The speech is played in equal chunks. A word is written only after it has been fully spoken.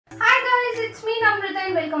it's me Namrata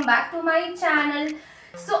and welcome back to my channel.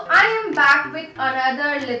 So I am back with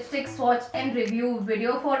another lipstick swatch and review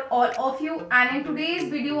video for all of you, and in today's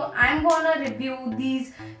video I'm gonna review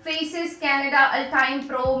these Faces Canada Ultime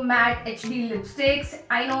Pro Matte HD lipsticks.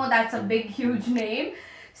 I know that's a big huge name.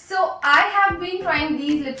 So I have been trying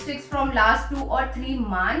these lipsticks from last 2 or 3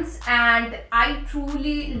 months and I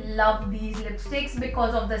truly love these lipsticks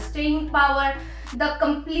because of the staying power, the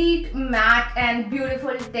complete matte and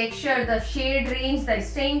beautiful texture, the shade range, the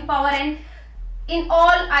staying power, and in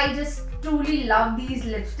all I just truly love these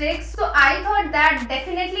lipsticks. So I thought that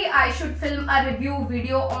definitely I should film a review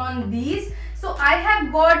video on these. So I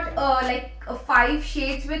have got 5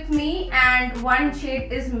 shades with me and one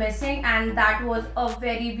shade is missing, and that was a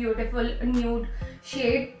very beautiful nude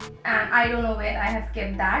shade and I don't know where I have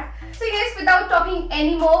kept that. So yes, without talking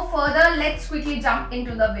any more further, let's quickly jump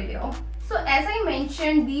into the video. So as I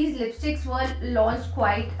mentioned, these lipsticks were launched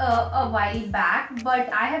quite a while back,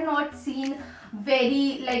 but I have not seen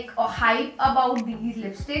very a hype about these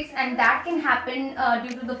lipsticks, and that can happen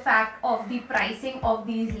due to the fact of the pricing of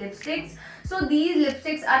these lipsticks. So these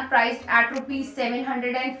lipsticks are priced at rupees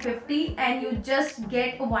 750 and you just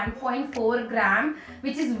get 1.4 gram,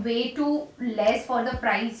 which is way too less for the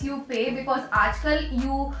price you pay, because आजकल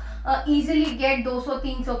you easily get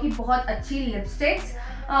 200-300 की बहुत अच्छी lipsticks.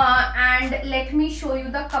 And let me show you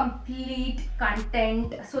the complete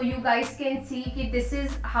content so you guys can see कि this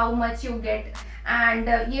is how much you get. And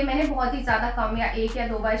ये मैंने बहुत ही ज़्यादा कम या 1 या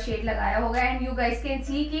 2 बार शेड लगाया होगा, and you guys can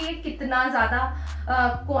see कि ये कितना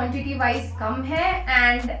ज़्यादा quantity wise कम है,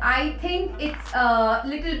 and I think it's a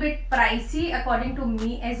little bit pricey according to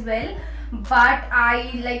me as well. But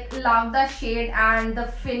I love the shade and the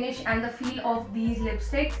finish and the feel of these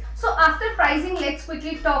lipsticks. So after pricing, let's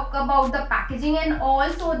quickly talk about the packaging and all.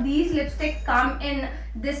 So these lipsticks come in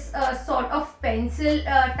this sort of pencil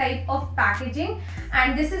type of packaging,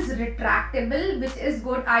 and this is retractable, which is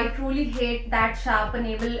good. I truly hate that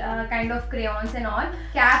sharpenable kind of crayons and all.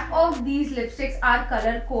 Cap of these lipsticks are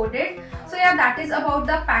color coded. So yeah, that is about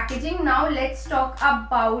the packaging. Now let's talk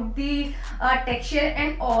about the texture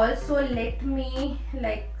and all. So let me,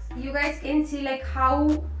 you guys can see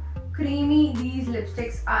how creamy these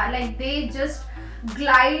lipsticks are. They just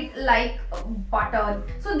glide like butter.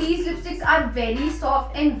 So these lipsticks are very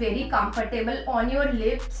soft and very comfortable on your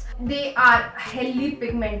lips. They are heavily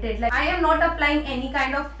pigmented. I am not applying any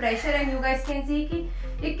kind of pressure, and you guys can see कि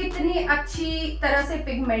ये कितनी अच्छी तरह से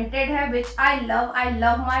pigmented है, which I love. I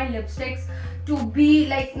love my lipsticks to be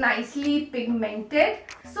nicely pigmented.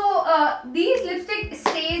 So these lipstick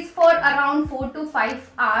stays for around 4 to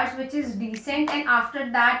 5 hours, which is decent, and after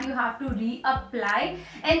that you have to reapply.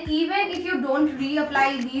 And even if you don't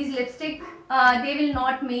reapply these lipstick, they will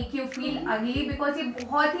not make you feel ugly, because ये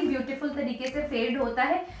बहुत ही beautiful तरीके से fade होता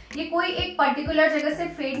है. ये कोई एक particular जगह से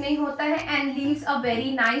fade नहीं होता है and leaves a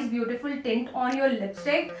very nice beautiful tint on your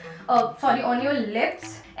lipstick, on your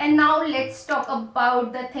lips. And now let's talk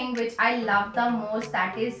about the thing which I love the most,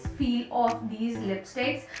 that is feel of these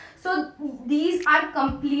lipsticks. So these are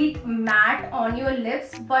complete matte on your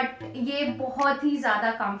lips, but ये बहुत ही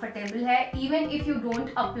ज़्यादा comfortable है. Even if you don't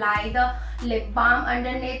apply the lip balm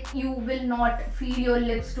underneath, you will not feel your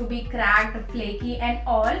lips to be cracked, flaky and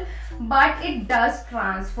all. But it does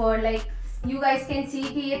transfer. You guys can see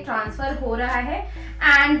कि ये transfer हो रहा है,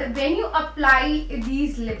 and when you apply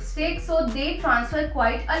these lipsticks, so they transfer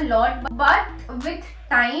quite a lot, but with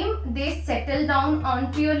time they settle down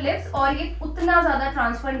onto your lips, और ये उतना ज़्यादा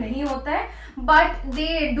transfer नहीं होता है, but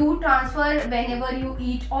they do transfer whenever you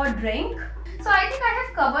eat or drink. So I think I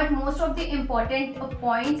have covered most of the important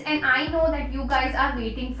points, and I know that you guys are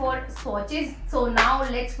waiting for swatches. So now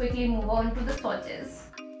let's quickly move on to the swatches.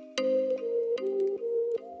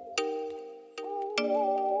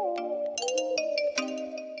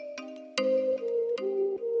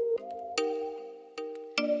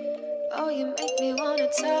 Oh, you make me wanna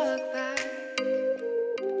talk back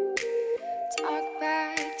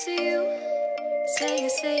to you. Say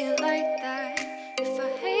it like that. If I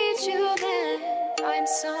hate you, then find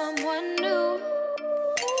someone new.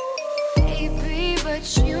 Baby, but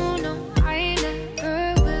you know I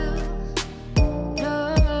never will.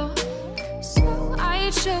 No, so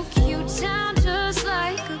I choke you down just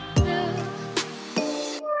like a pill.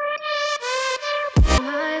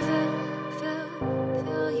 I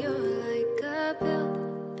feel you're like a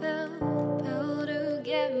pill to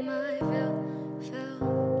get my fill.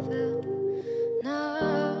 No,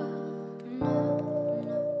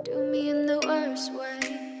 do me in the worst way.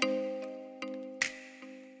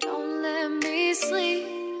 Don't let me sleep,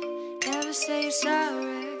 never say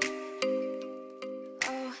sorry.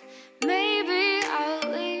 Oh, maybe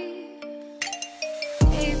I'll leave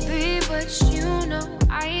but you know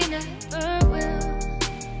I never will.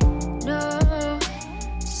 No,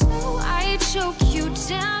 so I choke you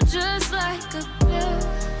down just like a pill.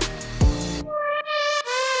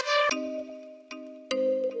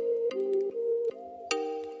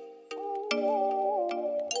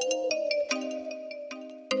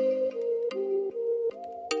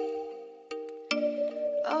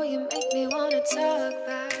 Oh, you make me wanna talk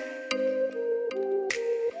back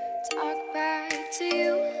to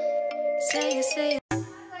you. Say it.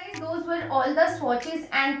 Guys, those were all the swatches,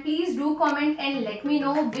 and please do comment and let me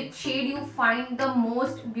know which shade you find the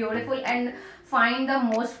most beautiful and find the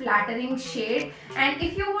most flattering shade. And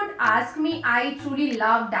if you would ask me, I truly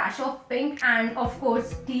love dash of pink and of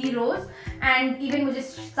course tea rose, and even मुझे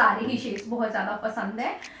सारे ही shades बहुत ज़्यादा पसंद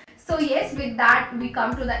है. So yes, with that we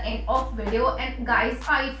come to the end of video, and guys,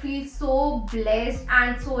 I feel so blessed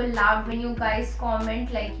and so loved when you guys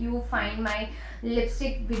comment like you find my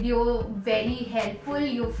lipstick video very helpful,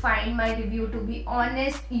 you find my review to be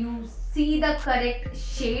honest, you see the correct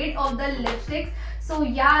shade of the lipsticks. So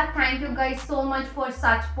yeah, thank you guys so much for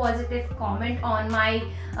such positive comment on my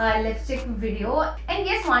lipstick video. And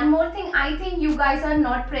yes, one more thing, I think you guys are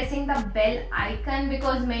not pressing the bell icon,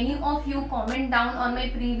 because many of you comment down on my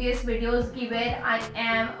previous videos where I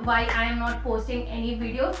am, why I am not posting any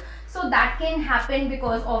videos. So that can happen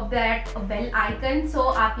because of that bell icon.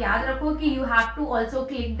 So आप याद रखो कि you have to also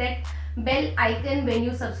click that bell icon when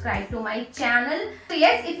you subscribe to my channel. So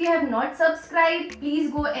yes, if you have not subscribed, please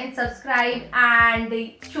go and subscribe and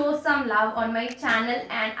show some love on my channel,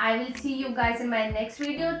 and I will see you guys in my next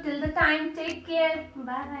video. Till the time, take care.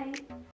 Bye.